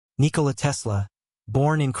Nikola Tesla,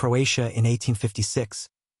 born in Croatia in 1856,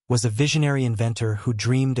 was a visionary inventor who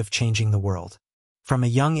dreamed of changing the world. From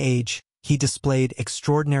a young age, he displayed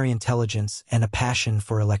extraordinary intelligence and a passion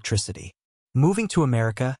for electricity. Moving to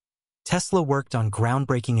America, Tesla worked on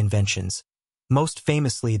groundbreaking inventions, most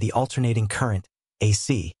famously the alternating current,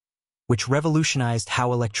 AC, which revolutionized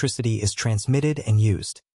how electricity is transmitted and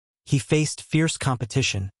used. He faced fierce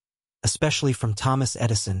competition, especially from Thomas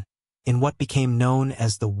Edison, in what became known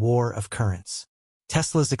as the War of Currents.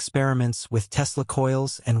 Tesla's experiments with Tesla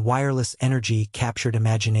coils and wireless energy captured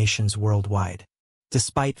imaginations worldwide.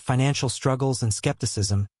 Despite financial struggles and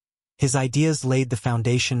skepticism, his ideas laid the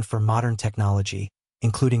foundation for modern technology,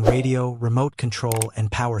 including radio, remote control,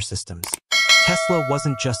 and power systems. Tesla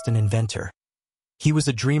wasn't just an inventor. He was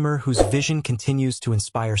a dreamer whose vision continues to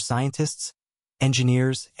inspire scientists,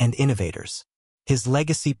 engineers, and innovators. His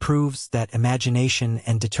legacy proves that imagination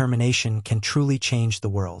and determination can truly change the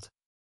world.